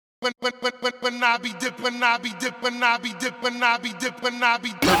When I be dipping, I be dipping, I be dipping, I be dipping, I be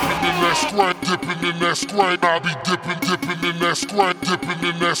dipping in that squat, dipping in that squat, I be dipping, dipping in that squat, dipping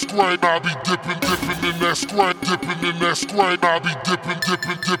in that squat, I be dipping, dipping in that squat, dipping in that squat, I be dipping,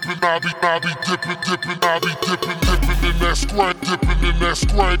 dipping, dipping, I be dipping, dipping, I be dipping, dipping in that squat, dipping in that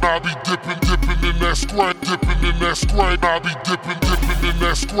squat, I be dipping, dipping in that squat, dipping in that squat, I be dipping, dipping in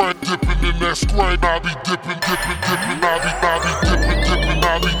that squat, dipping in that squat, I be dipping, dipping, dipping, I be dipping, dipping,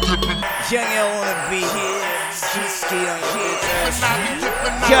 I be dipping. Young L on the beat, G-Ski on your bitch ass.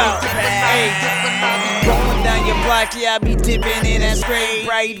 Yo, hey, rolling down your block, yeah, I be dipping in that spray.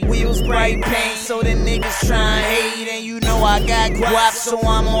 Bright wheels, bright paint, so the niggas tryna hate. And you know I got guap, so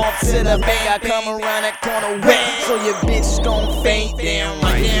I'm off to the bay. I come around that corner wet, so your bitch gon' faint. Damn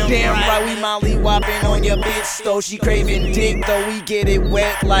right, we molly whopping on your bitch though. She craving dick though, we get it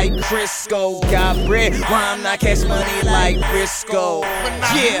wet like Crisco. Got bread, why I'm not cash money like Briscoe.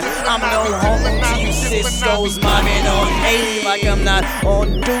 Yeah, I'm no homo to you Cisco's mobbing on 80 like I'm not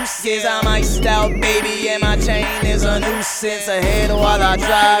on deuces. I'm iced out, baby, and my chain is a nuisance. Ahead while I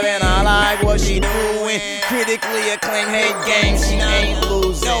drive, and I like what she doing. Critically acclaimed head game, she ain't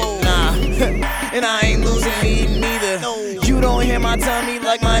losing, nah. And I ain't losing me neither. You don't hear my tummy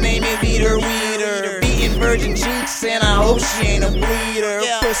like my name is Eater Weeder. Beating virgin cheeks, and I hope she ain't a bleeder.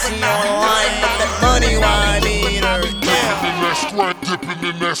 Pussy on the line, but that money why I need her. Dipping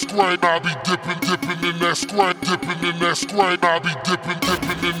in that squat, I be dipping, dipping in that squat, dipping in that squat, I be dipping,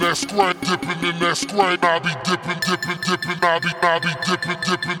 dipping in that squat, dipping in that squat, I be dipping, dipping, dipping, I be dipping,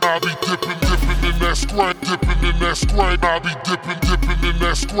 dipping, I be dipping, dipping in that squat, dipping in that squat, I be dipping, dipping in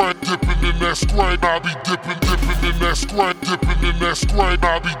that squat, dipping in that squat, I be dipping, dipping in that squat, dipping in that squat,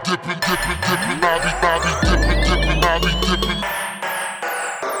 I be dipping, dipping, dipping, I be dipping, dipping, I be dipping.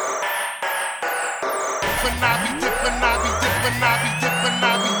 When I be dipping, I be dipping, I be dipping,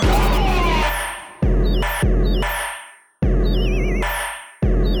 I be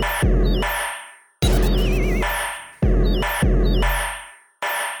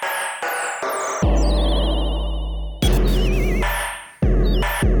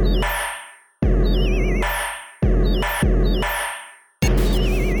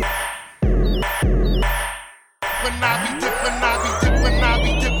when I be dipping, I be dipping, I be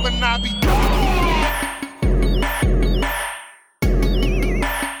dipping, I be dipping.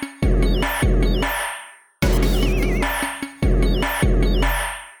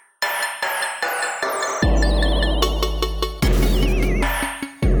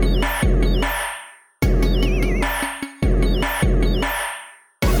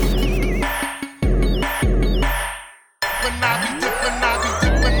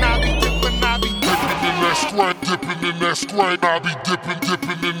 Dipping in that squat, I be dipping,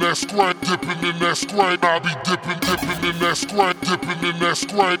 dipping in that squat, dipping in that squat, I be dipping, dipping in that squat, dipping in that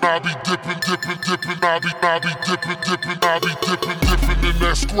squat, I be dipping, dipping, dipping, I be dipping, dipping, I be dipping, dipping in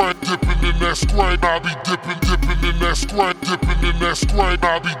that squat, dipping in that squat, I be dipping, dipping in that squat, dipping in that squat,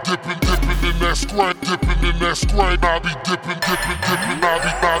 I be dipping, dipping in that squat, dipping in that squat, I be dipping, dipping, dipping, I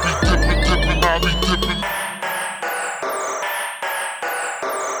be dipping, dipping, I be dipping.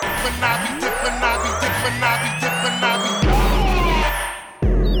 When I be dipping, I be dipping, I be dipping, I be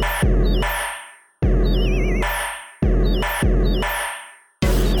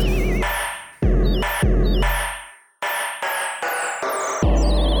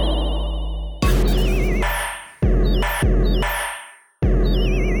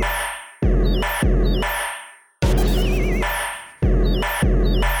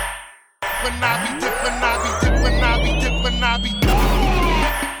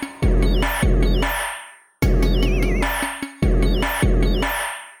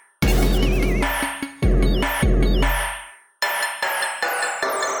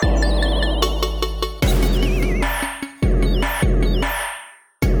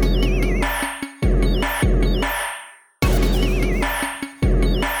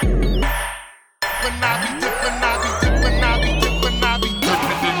when I be dipping, I be dipping, I be dipping, I be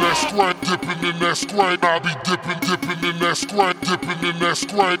dipping in that squat, I be dipping, dipping in that squat, dipping in that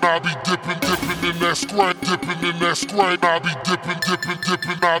squat, I be dipping, dipping in that squat, dipping in that squat, I be dipping, dipping,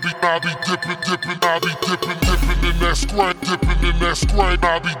 dipping, I be dipping, dipping, I be dipping, dipping in that squat, dipping in that squat,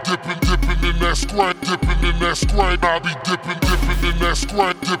 I be dipping, dipping in that squat, dipping in that squat, I be dipping, dipping in that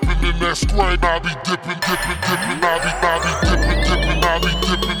squat, dipping in that squat, I be dipping, dipping, dipping, I be dipping, dipping, I be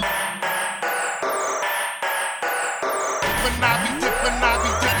dipping. When I be